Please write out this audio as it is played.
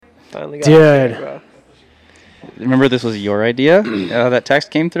Finally got Dude. it, bro. Remember, this was your idea? That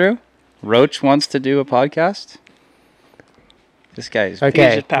text came through. Roach wants to do a podcast. This guy's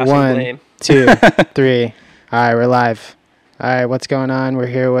Okay, just passing 1, blame. 2, 3. All right, we're live. All right, what's going on? We're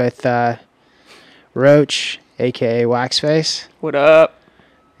here with Roach, a.k.a. Waxface, What up?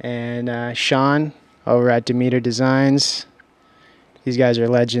 and Sean over at Demeter Designs. These guys are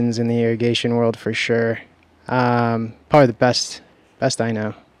legends in the irrigation world for sure. Probably the best I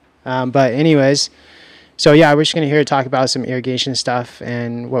know. But anyways, so yeah, we're just going to hear talk about some irrigation stuff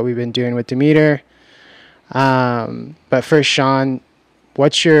and what we've been doing with Demeter. But first, Sean,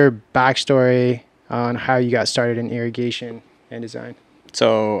 what's your backstory on how you got started in irrigation and design?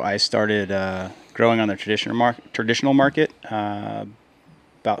 So I started growing on the traditional market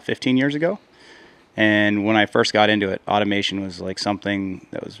about 15 years ago. And when I first got into it, automation was like something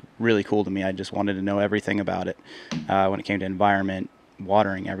that was really cool to me. I just wanted to know everything about it when it came to environment,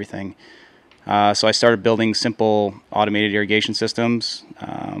 watering, everything. So I started building simple automated irrigation systems,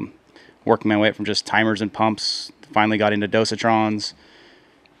 working my way up from just timers and pumps, finally got into dosatrons,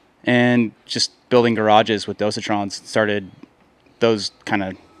 and just building garages with dosatrons. Those kind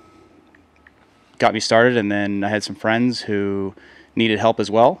of got me started, and then I had some friends who needed help as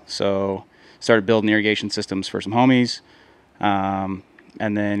well, so started building irrigation systems for some homies, and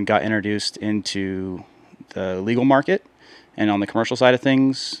then got introduced into the legal market and on the commercial side of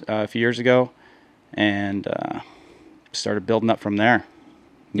things a few years ago, and started building up from there.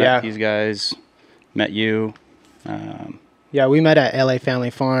 Met these guys, met you. Yeah, we met at LA Family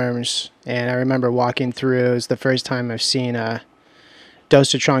Farms, and I remember walking through. It was the first time I've seen a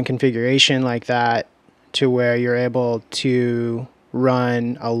dosatron configuration like that, to where you're able to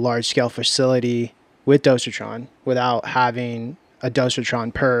run a large-scale facility with dosatron without having a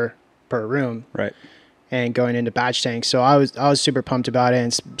dosatron per room. Right. And going into batch tanks. So I was super pumped about it, and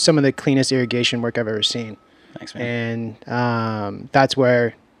it's some of the cleanest irrigation work I've ever seen. Thanks, man. And that's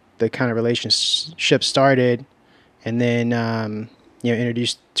where the kind of relationship started. And then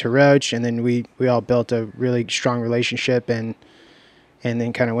introduced to Roach, and then we all built a really strong relationship, and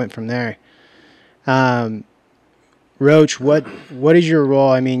then kind of went from there. Roach, what is your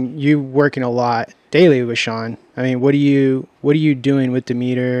role? I mean, you working a lot daily with Sean. I mean, what are you doing with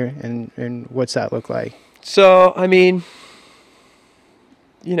Demeter, and what's that look like? So, I mean,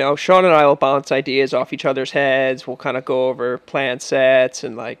 Sean and I will bounce ideas off each other's heads. We'll kind of go over plan sets,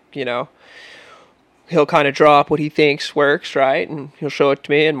 and he'll kind of drop what he thinks works, right? And he'll show it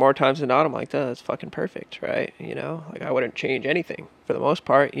to me, and more times than not, I'm like, that's fucking perfect, right? I wouldn't change anything for the most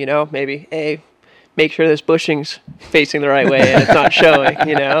part, maybe, hey, make sure this bushing's facing the right way and it's not showing,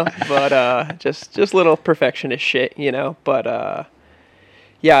 but just little perfectionist shit, but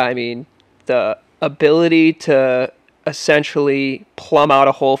yeah, I mean, the ability to essentially plumb out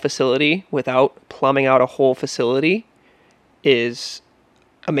a whole facility without plumbing out a whole facility is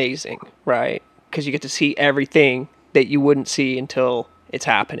amazing, right? Because you get to see everything that you wouldn't see until it's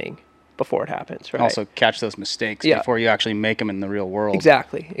happening before it happens, right? Also catch those mistakes before you actually make them in the real world.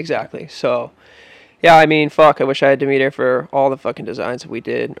 Exactly. So, yeah, I mean, fuck, I wish I had Demeter for all the fucking designs that we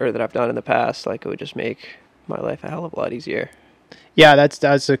did or that I've done in the past. Like, it would just make my life a hell of a lot easier. Yeah, that's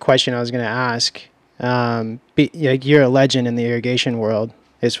the question I was going to ask. You're a legend in the irrigation world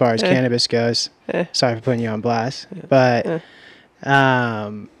as far as cannabis goes. Sorry for putting you on blast. But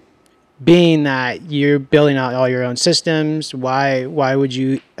being that you're building out all your own systems, why would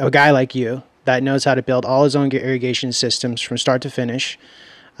you, a guy like you that knows how to build all his own irrigation systems from start to finish,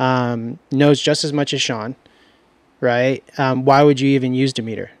 knows just as much as Sean, right? Why would you even use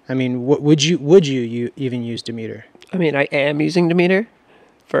Demeter? I mean, would you even use Demeter? I mean, I am using Demeter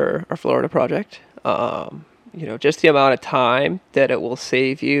for our Florida project. Just the amount of time that it will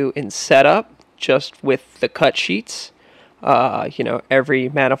save you in setup just with the cut sheets. Every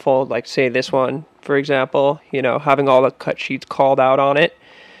manifold, like say this one, for example, having all the cut sheets called out on it,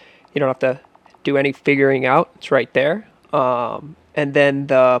 you don't have to do any figuring out. It's right there. And then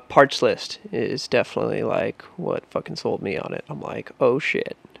the parts list is definitely like what fucking sold me on it. I'm like, oh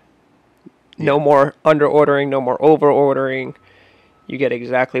shit. No more under ordering, no more over ordering. You get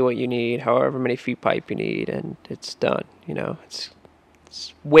exactly what you need, however many feet pipe you need, and it's done. It's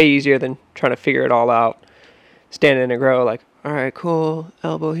way easier than trying to figure it all out. Standing in a grow, like, all right, cool,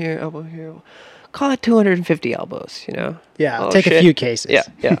 elbow here, call it 250 elbows, Yeah, take a few cases.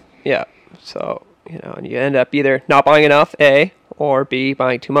 Yeah. So, and you end up either not buying enough, A, or B,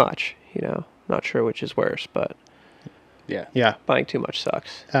 buying too much, Not sure which is worse, but yeah, buying too much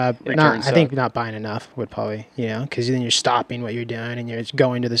sucks. I think not buying enough would probably, because then you're stopping what you're doing and you're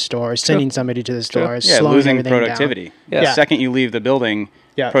going to the store, sending somebody to the store, slowing losing everything productivity. down. The second you leave the building,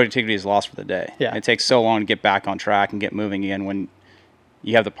 Yeah. productivity is lost for the day. Yeah. It takes so long to get back on track and get moving again. When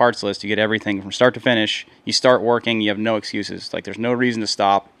you have the parts list, you get everything from start to finish. You start working, you have no excuses. Like, there's no reason to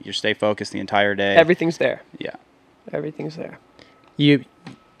stop. You stay focused the entire day. Everything's there. Yeah. Everything's there.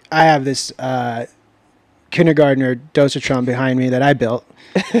 I have this kindergartner dosatron behind me that I built.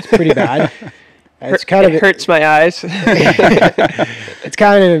 It's pretty bad. It's kind of hurts my eyes. It's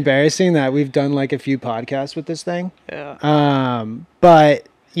kind of embarrassing that we've done like a few podcasts with this thing. Yeah. But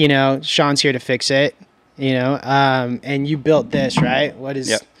you know, Sean's here to fix it. You know, and you built this, right? What is,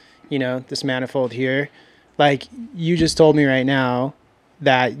 Yep. you know, this manifold here? Like you just told me right now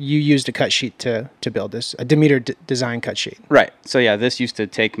that you used a cut sheet to build this, a Demeter design cut sheet. Right. So yeah, this used to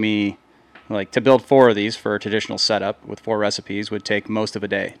take me, like, to build 4 of these for a traditional setup with 4 recipes would take most of a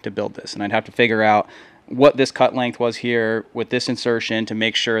day to build this. And I'd have to figure out what this cut length was here with this insertion to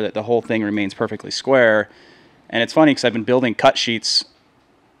make sure that the whole thing remains perfectly square. And it's funny because I've been building cut sheets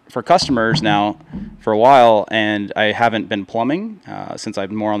for customers now for a while, and I haven't been plumbing since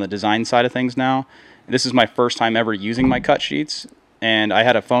I'm more on the design side of things now. This is my first time ever using my cut sheets, and I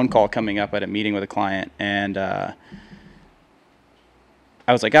had a phone call coming up at a meeting with a client, and I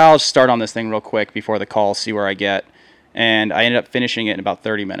was like, I'll just start on this thing real quick before the call, see where I get. And I ended up finishing it in about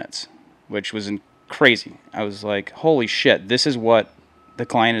 30 minutes, which was crazy. I was like, holy shit, this is what the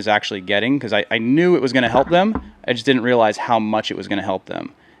client is actually getting, because I knew it was going to help them. I just didn't realize how much it was going to help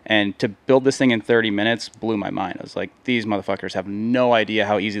them. And to build this thing in 30 minutes blew my mind. I was like, these motherfuckers have no idea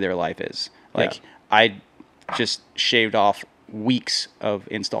how easy their life is. Like, Yeah. I just shaved off weeks of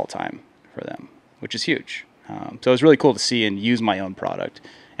install time for them, which is huge. So it was really cool to see and use my own product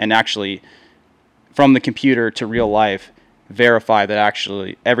and actually, from the computer to real life, verify that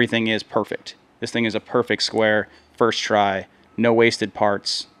actually everything is perfect. This thing is a perfect square, first try, no wasted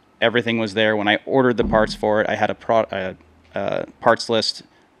parts. Everything was there. When I ordered the parts for it, I had a parts list.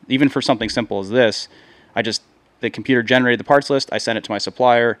 Even for something simple as this, the computer generated the parts list. I sent it to my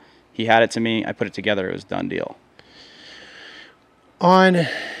supplier. He had it to me. I put it together. It was a done deal. On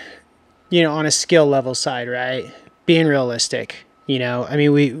a skill level side, right? Being realistic, you know, I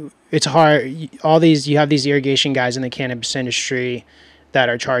mean, it's hard. You have these irrigation guys in the cannabis industry that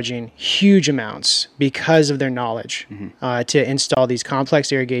are charging huge amounts because of their knowledge to install these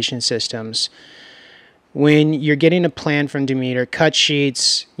complex irrigation systems. When you're getting a plan from Demeter, cut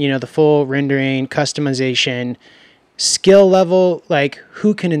sheets, you know, the full rendering, customization, skill level, like,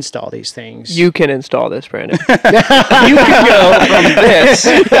 who can install these things? You can install this, Brandon. You can go from this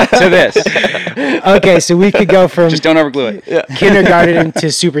to this. Okay, so we could go from Just don't overglue it. Yeah. kindergarten to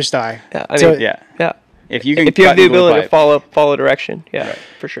superstar. Yeah, I mean, So- Yeah. yeah. If you If you cut have the and glue ability to pipe. follow direction, yeah,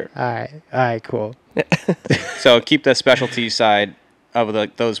 for sure. All right, cool. So keep the specialty side of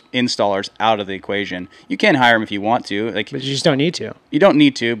those installers out of the equation. You can hire them if you want to. Like, But you just don't need to. you don't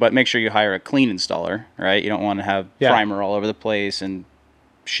need to, but make sure you hire a clean installer, right? You don't want to have Yeah. primer all over the place and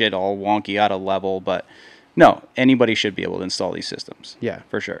shit all wonky out of level. But no, anybody should be able to install these systems. Yeah.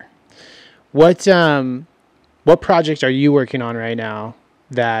 For sure. What project are you working on right now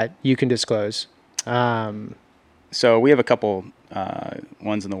that you can disclose? So we have a couple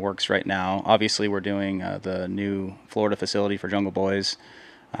ones in the works right now. Obviously, we're doing the new Florida facility for Jungle Boys.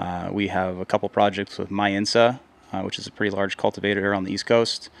 We have a couple projects with MyInsa, which is a pretty large cultivator here on the East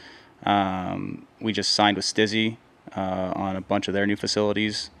Coast. We just signed with Stizzy on a bunch of their new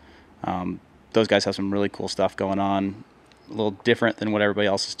facilities. Those guys have some really cool stuff going on, a little different than what everybody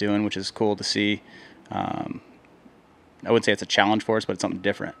else is doing, which is cool to see. I wouldn't say it's a challenge for us, but it's something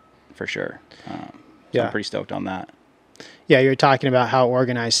different for sure. So Yeah. I'm pretty stoked on that. Yeah, you were talking about how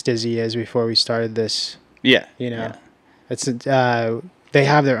organized Stizzy is before we started this. Yeah. You know, yeah. it's they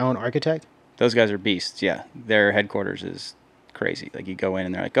have their own architect. Those guys are beasts. Yeah. Their headquarters is crazy. Like, you go in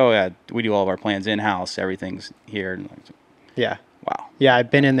and they're like, oh, yeah, we do all of our plans in-house. Everything's here. And like, Yeah, wow. yeah.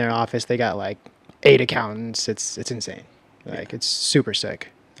 I've been in their office. They got like 8 accountants. It's insane. Like, it's super sick.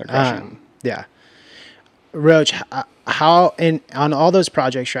 They're crushing it. Yeah. Roach, on all those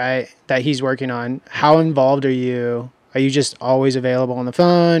projects, right, that he's working on, how involved are you? Are you just always available on the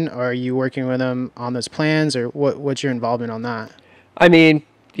phone, or are you working with him on those plans, or what's your involvement on that? I mean,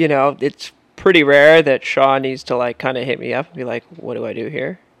 you know, it's pretty rare that Sean needs to, like, kind of hit me up and be like, what do I do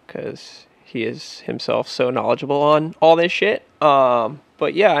here? Because he is himself so knowledgeable on all this shit.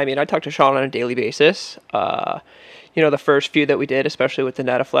 But yeah, I mean, I talk to Sean on a daily basis. You know, the first few that we did, especially with the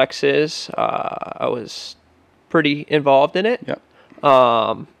Netaflexes, I was pretty involved in it. Yep.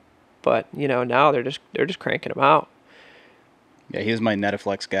 But you know, now they're just cranking them out. Yeah, he was my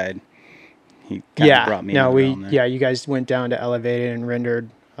Netaflex guide. He kind of brought me in around there. you guys went down to Elevated and rendered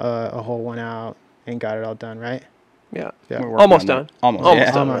a whole one out and got it all done, right? Yeah. Yeah. We're working Almost on done. that. Almost. Almost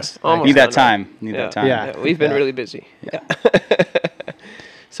Yeah. done. Almost. Right? Almost Need that done, right? time. Need that time. Yeah. Yeah, we've been Yeah. really busy. Yeah.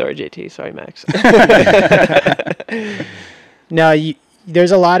 Sorry, JT. Sorry, Max. No,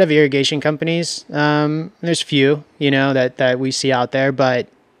 there's a lot of irrigation companies. There's few, that we see out there, but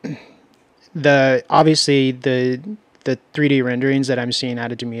obviously the 3D renderings that I'm seeing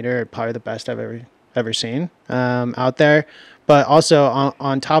out of Demeter are probably the best I've ever seen out there. But also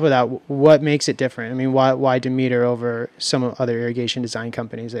on top of that, what makes it different? I mean, why Demeter over some other irrigation design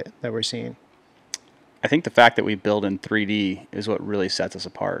companies that we're seeing? I think the fact that we build in 3D is what really sets us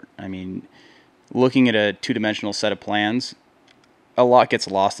apart. I mean, looking at a two-dimensional set of plans, a lot gets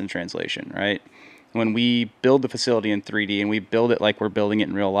lost in translation, right? When we build the facility in 3D and we build it like we're building it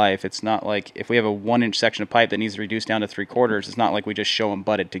in real life, it's not like if we have a 1-inch section of pipe that needs to reduce down to 3/4, it's not like we just show them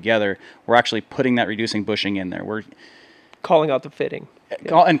butted together. We're actually putting that reducing bushing in there. We're Calling out the fitting.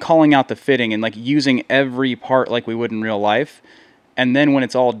 and calling out the fitting and like using every part like we would in real life. And then when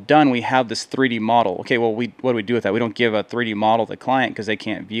it's all done, we have this 3D model. Okay, well, what do we do with that? We don't give a 3D model to the client because they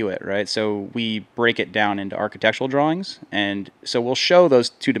can't view it, right? So we break it down into architectural drawings. And so we'll show those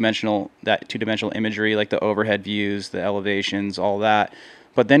two-dimensional imagery, like the overhead views, the elevations, all that.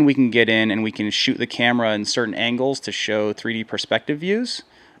 But then we can get in and we can shoot the camera in certain angles to show 3D perspective views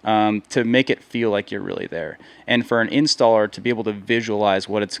to make it feel like you're really there. And for an installer to be able to visualize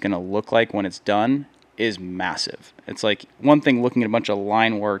what it's going to look like when it's done is massive. It's like one thing looking at a bunch of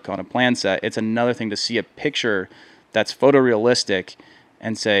line work on a plan set. It's another thing to see a picture that's photorealistic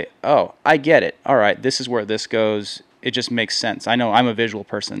and say, oh, I get it. All right, this is where this goes. It just makes sense. I know I'm a visual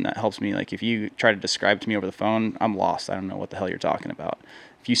person. That helps me. Like if you try to describe to me over the phone, I'm lost. I don't know what the hell you're talking about.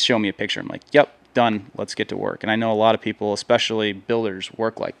 If you show me a picture, I'm like, yep, done. Let's get to work. And I know a lot of people, especially builders,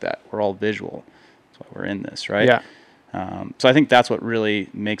 work like that. We're all visual. That's why we're in this, right? Yeah. So I think that's what really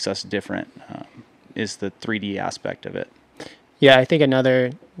makes us different. Is the 3D aspect of it. Yeah, I think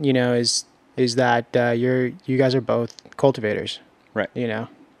another, is that you guys are both cultivators, Right.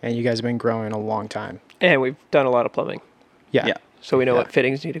 And you guys have been growing a long time. And we've done a lot of plumbing. Yeah. Yeah. So we know Yeah. what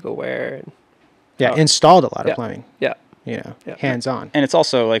fittings need to go where. And Yeah, installed a lot Yeah. of plumbing, yeah. Yeah. Yeah. Hands-on. And it's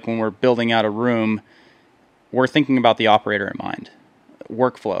also like when we're building out a room, we're thinking about the operator in mind.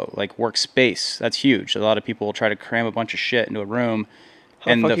 Workflow, like workspace, that's huge. A lot of people will try to cram a bunch of shit into a room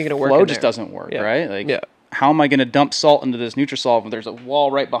and fuck the you gonna work flow in just there? doesn't work, Yeah. right? Like, Yeah. how am I going to dump salt into this Nutrisolve when there's a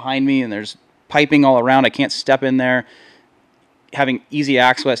wall right behind me and there's piping all around? I can't step in there. Having easy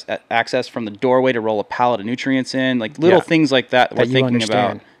access from the doorway to roll a pallet of nutrients in, like little Yeah. things like that we're That you thinking about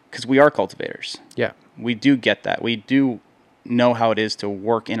understand. because we are cultivators. Yeah. We do get that. We do know how it is to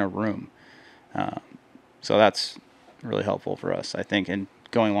work in a room. So that's really helpful for us, I think, and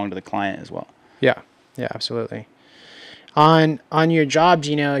going along to the client as well. Yeah. Yeah, absolutely. On your jobs,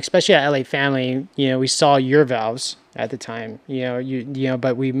 especially at LA Family, we saw your valves at the time,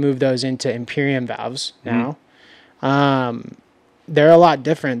 but we moved those into Imperium valves now. They're a lot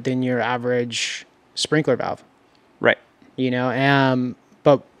different than your average sprinkler valve, Right.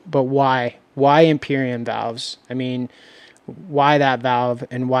 but why Imperium valves? I mean, why that valve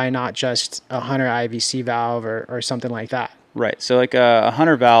and why not just a Hunter IVC valve or something like that? Right. So like a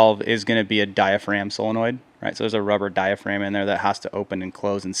Hunter valve is going to be a diaphragm solenoid, right? So there's a rubber diaphragm in there that has to open and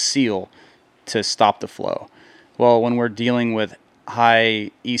close and seal to stop the flow. Well, when we're dealing with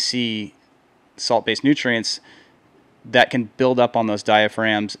high EC salt-based nutrients, that can build up on those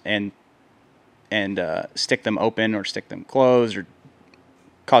diaphragms and stick them open or stick them closed or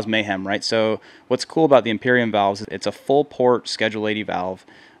cause mayhem, right? So what's cool about the Imperium valves, it's a full port Schedule 80 valve,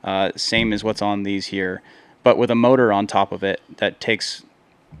 same as what's on these here, but with a motor on top of it that takes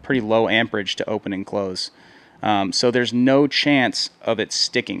pretty low amperage to open and close. So there's no chance of it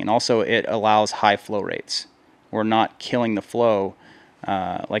sticking. And also it allows high flow rates. We're not killing the flow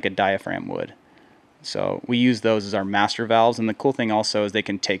like a diaphragm would. So we use those as our master valves. And the cool thing also is they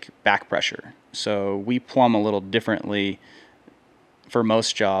can take back pressure. So we plumb a little differently for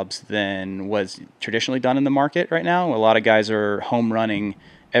most jobs than was traditionally done in the market right now. A lot of guys are home running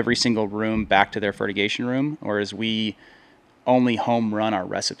every single room back to their fertigation room, whereas we only home run our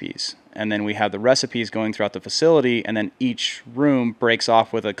recipes. And then we have the recipes going throughout the facility, and then each room breaks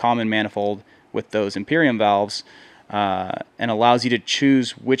off with a common manifold with those Imperium valves and allows you to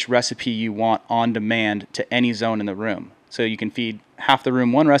choose which recipe you want on demand to any zone in the room. So you can feed half the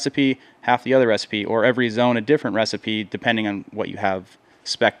room one recipe, half the other recipe, or every zone a different recipe depending on what you have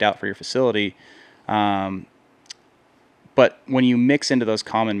spec'd out for your facility. But when you mix into those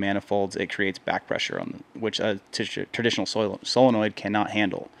common manifolds, it creates back pressure, which a traditional solenoid cannot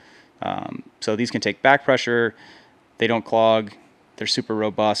handle. So these can take back pressure. They don't clog. They're super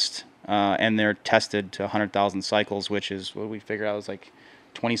robust. and they're tested to 100,000 cycles, which is what we figured out was like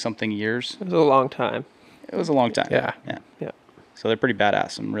 20-something years. It was a long time. It was a long time. Yeah. Yeah. So they're pretty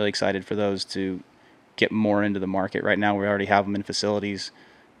badass. I'm really excited for those to get more into the market. Right now, we already have them in facilities.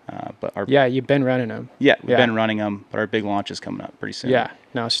 But you've been running them. Yeah, we've been running them, but our big launch is coming up pretty soon. Yeah,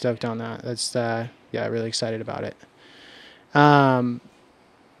 no, stoked on that. That's really excited about it.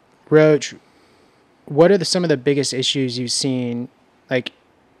 Roach, what are some of the biggest issues you've seen, like,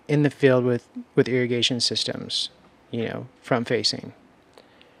 in the field with irrigation systems, front facing?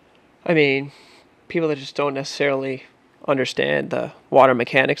 I mean, people that just don't necessarily understand the water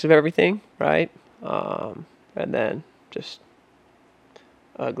mechanics of everything, right? And then just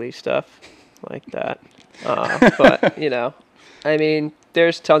ugly stuff like that. But, I mean,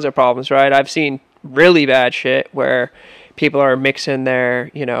 there's tons of problems, right? I've seen really bad shit where people are mixing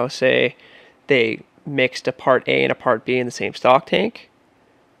their, say they mixed a part A and a part B in the same stock tank,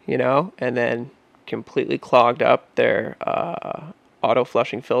 and then completely clogged up their auto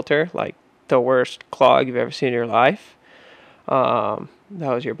flushing filter, like the worst clog you've ever seen in your life. That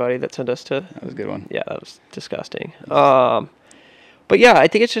was your buddy that sent us to. That was a good one. Yeah, that was disgusting. But yeah, I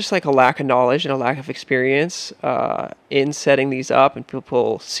think it's just like a lack of knowledge and a lack of experience in setting these up. And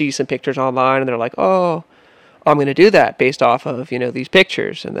people see some pictures online and they're like, oh, I'm going to do that based off of, these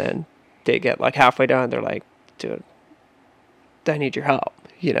pictures. And then they get like halfway done. They're like, dude, I need your help,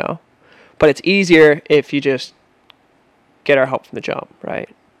 But it's easier if you just get our help from the jump, right?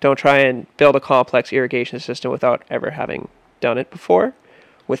 Don't try and build a complex irrigation system without ever having done it before,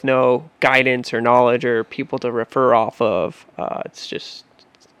 with no guidance or knowledge or people to refer off of. It's just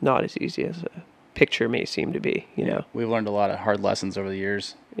not as easy as a picture may seem to be, We've learned a lot of hard lessons over the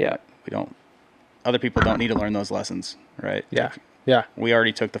years. Yeah. Other people don't need to learn those lessons, right? Yeah. Yeah. We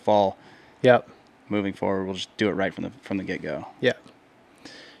already took the fall. Yep. Moving forward, we'll just do it right from the get-go. Yeah.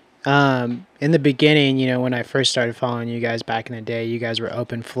 In the beginning, when I first started following you guys back in the day, you guys were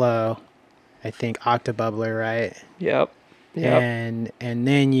open flow, I think Octobubbler, right? Yep. And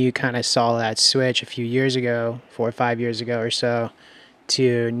then you kind of saw that switch a few years ago, 4 or 5 years ago or so,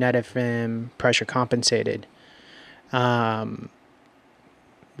 to NetFM pressure compensated. Why?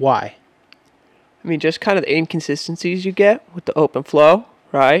 I mean, just kind of the inconsistencies you get with the open flow,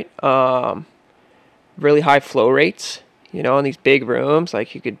 right? Really high flow rates, in these big rooms.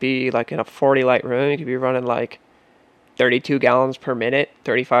 Like, you could be like in a 40 light room, you could be running like 32 gallons per minute,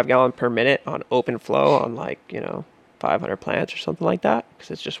 35 gallons per minute on open flow on 500 plants or something like that, because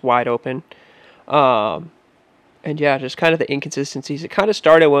it's just wide open. And yeah, just kind of the inconsistencies. It kind of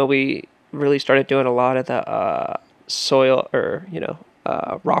started when we really started doing a lot of the soil or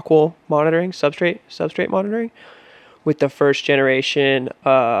rock wool monitoring, substrate monitoring, with the first generation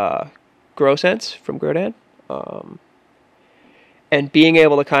GrowSense from Grodan, and being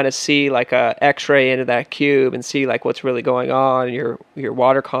able to kind of see like a X-ray into that cube and see like what's really going on, your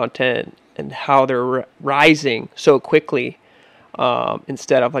water content, and how they're rising so quickly,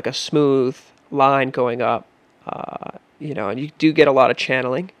 instead of like a smooth line going up. And you do get a lot of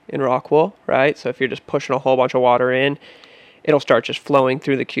channeling in rock wool, right? So if you're just pushing a whole bunch of water in, it'll start just flowing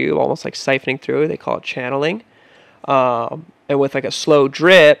through the cube, almost like siphoning through. They call it channeling. And with like a slow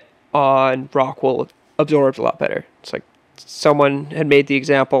drip on rock wool, it absorbs a lot better. It's like someone had made the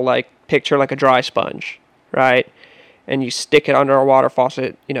example, like picture like a dry sponge, right? And you stick it under a water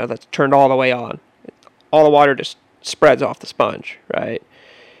faucet, that's turned all the way on. All the water just spreads off the sponge, right?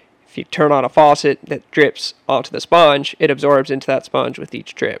 If you turn on a faucet that drips onto the sponge, it absorbs into that sponge with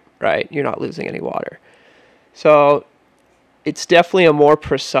each drip, right? You're not losing any water. So it's definitely a more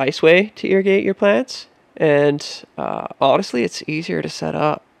precise way to irrigate your plants. And honestly, it's easier to set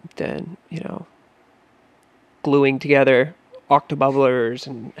up than, gluing together octobubblers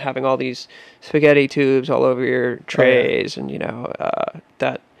and having all these spaghetti tubes all over your trays. And,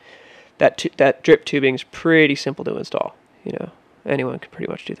 that drip tubing is pretty simple to install. Anyone can pretty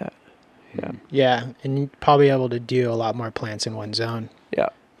much do that. Yeah. Yeah, and you'd probably be able to do a lot more plants in one zone. Yeah.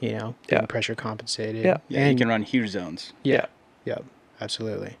 Being pressure compensated. Yeah. Yeah, and you can run huge zones. Yeah.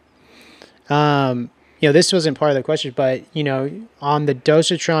 Absolutely. This wasn't part of the question, but on the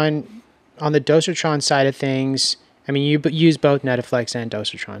dosatron side of things, I mean, you use both Netaflex and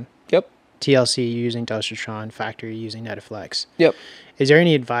dosatron. Yep. TLC using dosatron, factory using Netaflex. Yep. Is there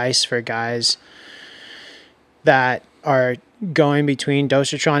any advice for guys that are going between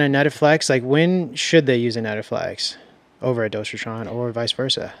dosatron and Netaflex? Like, when should they use a Netaflex over a dosatron, or vice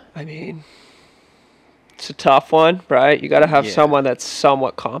versa? I mean, it's a tough one, right? You got to have someone that's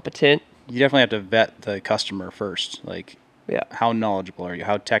somewhat competent. You definitely have to vet the customer first. Like, yeah, how knowledgeable are you?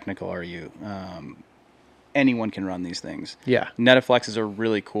 How technical are you? anyone can run these things. Yeah. Netaflexes are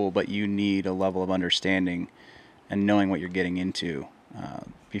really cool, but you need a level of understanding and knowing what you're getting into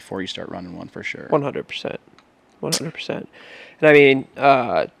before you start running one for sure. 100%. 100%. And I mean,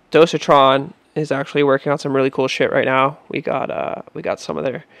 Dosatron is actually working on some really cool shit right now. We got some of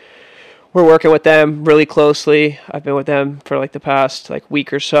their. We're working with them really closely. I've been with them for like the past like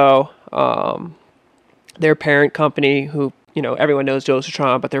week or so. Their parent company, who everyone knows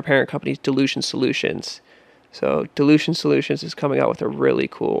Dosatron, but their parent company is Dilution Solutions. So Dilution Solutions is coming out with a really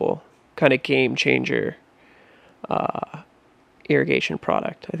cool kind of game changer irrigation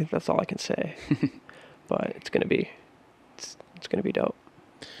product. I think that's all I can say. But it's gonna be dope.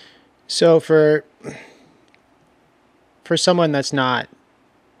 So for someone that's not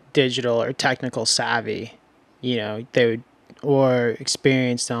digital or technical savvy, they would, or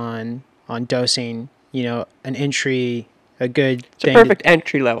experienced on dosing, an entry, a good It's a perfect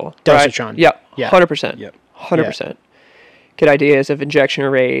entry level. Dosatron. Right? Yep. Yeah. 100%. Yep. 100%. Get ideas of injection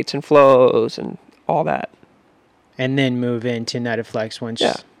rates and flows and all that. And then move into Netaflex once.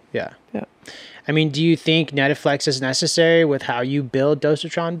 Yeah. Yeah. Yeah. I mean, do you think Netaflex is necessary with how you build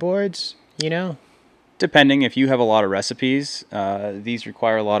Dosatron boards? Depending, if you have a lot of recipes, these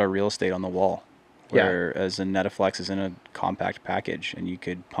require a lot of real estate on the wall. Yeah. Whereas a Netaflex is in a compact package, and you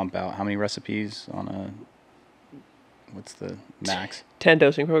could pump out how many recipes on a, what's the max? 10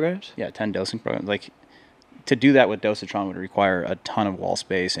 dosing programs? Yeah, 10 dosing programs. Like, to do that with Dosatron would require a ton of wall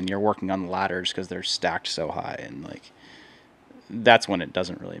space, and you're working on ladders because they're stacked so high, and like, that's when it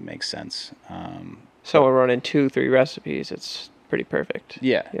doesn't really make sense. So we're running 2-3 recipes. It's pretty perfect.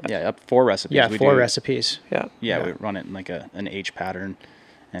 Yeah, up 4 recipes. Yeah, 4 recipes. Yeah. Yeah, we run it in like an H pattern,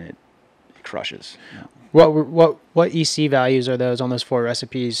 and it crushes. Yeah. What EC values are those on those 4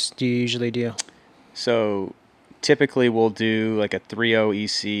 recipes do you usually do? So typically we'll do like a 3.0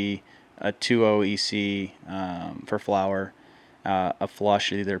 EC, a 2.0 EC for flour, a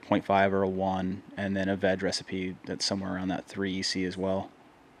flush either 0.5 or a 1, and then a veg recipe that's somewhere around that 3 EC as well.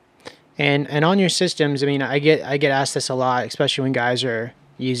 And on your systems, I mean, I get asked this a lot, especially when guys are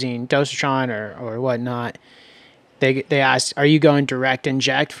using Dosatron or whatnot. They ask, are you going direct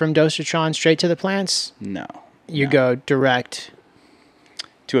inject from Dosatron straight to the plants? No. You go direct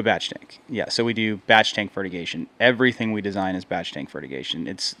to a batch tank. Yeah, so we do batch tank fertigation. Everything we design is batch tank fertigation.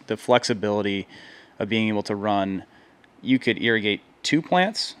 It's the flexibility of being able to run. You could irrigate 2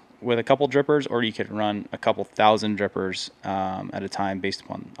 plants with a couple drippers, or you could run a couple thousand drippers at a time based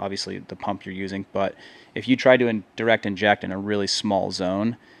upon obviously the pump you're using. But if you try to direct inject in a really small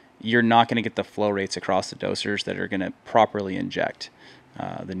zone, you're not going to get the flow rates across the dosers that are going to properly inject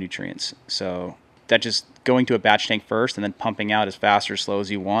the nutrients. So that just going to a batch tank first and then pumping out as fast or slow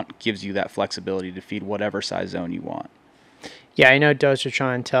as you want gives you that flexibility to feed whatever size zone you want. Yeah, I know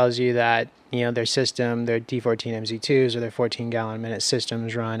Dosatron tells you that, their system, their D14 MZ2s or their 14-gallon-minute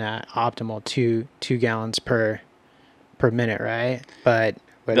systems run at optimal 2 gallons per minute, right? But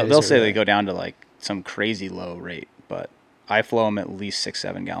they'll say they go down to like some crazy low rate, but I flow them at least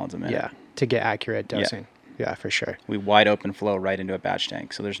 6-7 gallons a minute. Yeah, to get accurate dosing. Yeah, for sure. We wide open flow right into a batch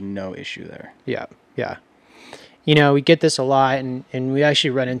tank, so there's no issue there. Yeah. We get this a lot, and we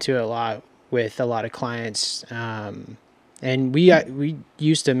actually run into it a lot with a lot of clients. And we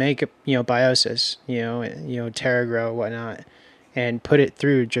used to make biosis, TerraGrow, whatnot, and put it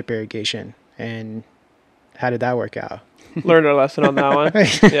through drip irrigation. And how did that work out? Learned our lesson on that one.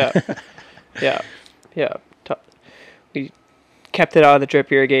 Yeah. We kept it out of the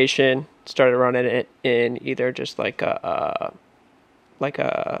drip irrigation. Started running it in either just like a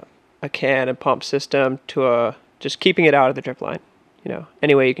can and pump system to just keeping it out of the drip line.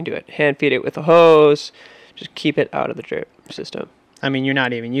 Any way you can do it. Hand feed it with a hose. Just keep it out of the drip system. I mean, you're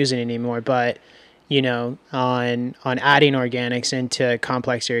not even using it anymore, but on adding organics into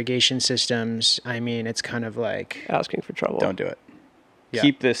complex irrigation systems, I mean, it's kind of like asking for trouble. Don't do it. Yeah.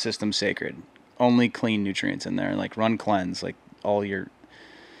 Keep this system sacred. Only clean nutrients in there. Like run cleanse. Like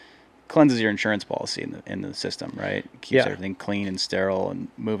cleanses your insurance policy in the system, right? Keeps everything clean and sterile and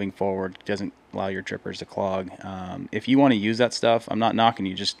moving forward. Doesn't allow your drippers to clog. If you want to use that stuff, I'm not knocking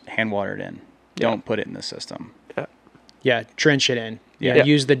you. Just hand water it in. Don't put it in the system. Yeah, drench it in. Yeah.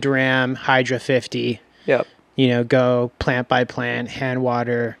 Use the Dram Hydra 50. Yep. Go plant by plant, hand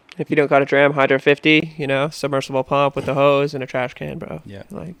water. If you don't got a Dram Hydra 50, submersible pump with a hose and a trash can, bro. Yeah.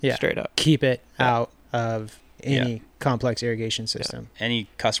 Straight up. Keep it out of any complex irrigation system. Yeah. Any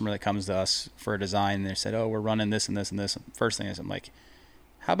customer that comes to us for a design, they said, "Oh, we're running this and this and this." First thing is, I'm like,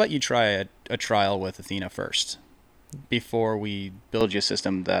 "How about you try a trial with Athena first, before we build you a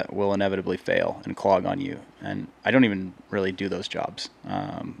system that will inevitably fail and clog on you?" And I don't even really do those jobs.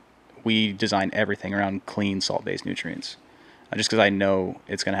 we design everything around clean salt-based nutrients, just because I know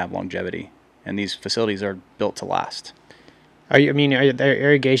it's going to have longevity, and these facilities are built to last. Are there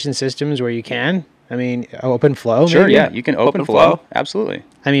irrigation systems where you can? I mean, open flow? Sure, maybe? yeah, you can open flow, absolutely.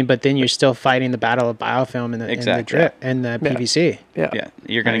 I mean, but then you're still fighting the battle of biofilm and the drip and the PVC. Yeah,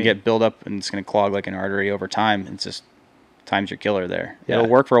 you're going to get buildup, and it's going to clog like an artery over time. It's just time's your killer there. Yeah. It'll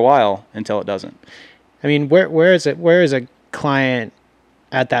work for a while until it doesn't. I mean, where is a client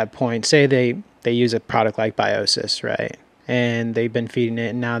at that point? Say they use a product like Biosis, right? And they've been feeding it,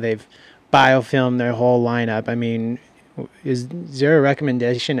 and now they've biofilmed their whole lineup. I mean, is there a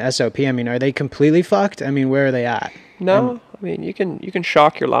recommendation SOP? I mean, are they completely fucked? I mean, where are they at? No, I mean, you can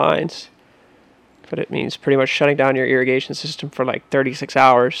shock your lines, but it means pretty much shutting down your irrigation system for like 36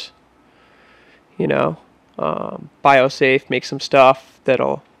 hours. You know, BioSafe makes some stuff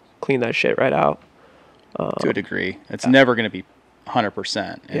that'll clean that shit right out. To a degree, it's never going to be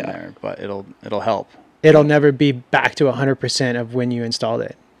 100% in there, but it'll help. It'll never be back to 100% of when you installed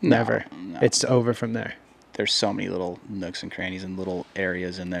it. Never. No. It's over from there. There's so many little nooks and crannies and little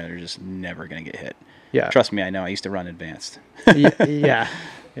areas in there that are just never going to get hit. Yeah. Trust me, I know. I used to run advanced. Yeah.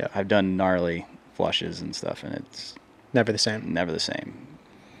 I've done gnarly flushes and stuff, and it's never the same. Never the same.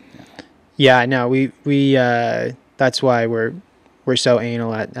 Yeah, no, we that's why we're so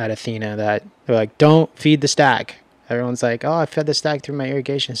anal at Athena that they're like, don't feed the stack. Everyone's like, oh, I fed the stack through my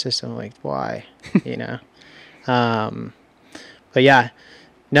irrigation system. I'm like, why? You know? But yeah,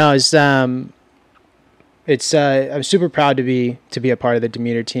 no, it's I'm super proud to be a part of the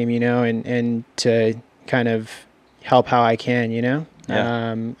Demeter team, you know, and to kind of help how I can, you know.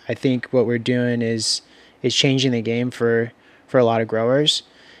 Yeah. I think what we're doing is changing the game for a lot of growers.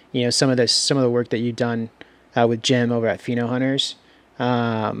 You know, some of the work that you've done with Jim over at Pheno Hunters,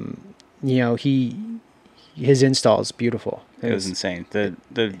 you know, his install is beautiful. It was insane.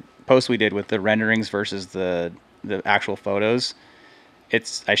 The post we did with the renderings versus the actual photos,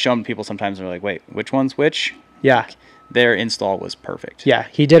 I show them to people sometimes, and they're like, wait, which one's which? Yeah. Their install was perfect. Yeah,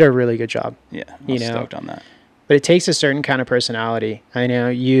 he did a really good job. Yeah, I'm stoked on that. But it takes a certain kind of personality. I know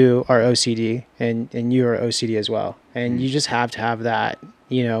you are OCD, and you are OCD as well. And you just have to have that,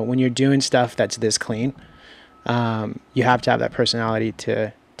 you know, when you're doing stuff that's this clean, you have to have that personality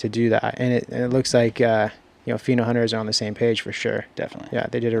to do that. And it looks like, you know, Pheno Hunters are on the same page for sure. Definitely. Yeah,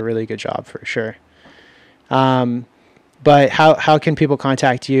 they did a really good job for sure. But how can people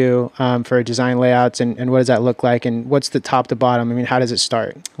contact you for design layouts, and what does that look like, and what's the top to bottom? I mean, how does it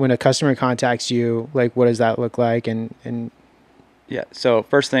start? When a customer contacts you, like, what does that look like? And yeah, so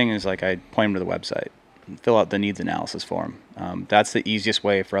first thing is, like, I point them to the website, fill out the needs analysis form. That's the easiest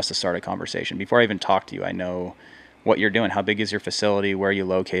way for us to start a conversation. Before I even talk to you, I know what you're doing. How big is your facility? Where are you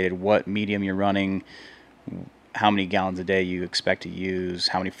located? What medium you're running? How many gallons a day you expect to use,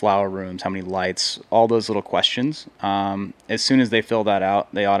 how many flower rooms, how many lights, all those little questions. As soon as they fill that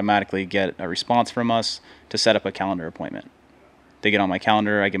out, they automatically get a response from us to set up a calendar appointment. They get on my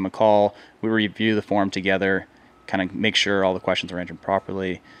calendar, I give them a call, we review the form together, kind of make sure all the questions are entered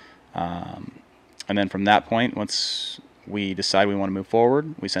properly. And then from that point, once we decide we want to move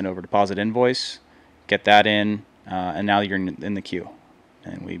forward, we send over deposit invoice, get that in, and now you're in the queue.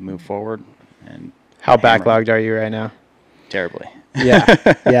 And we move forward. And how backlogged are you right now? Terribly. Yeah,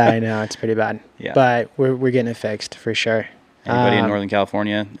 I know, it's pretty bad. Yeah. But we're getting it fixed for sure. Anybody in Northern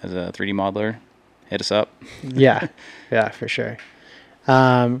California as a 3D modeler, hit us up. Yeah, for sure.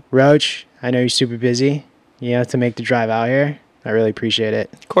 Roach, I know you're super busy, you know, to make the drive out here. I really appreciate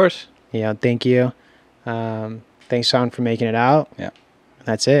it. Of course. You know, thank you. Thanks, Sean, for making it out. Yeah.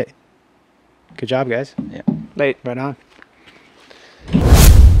 That's it. Good job, guys. Yeah. Late. Right on.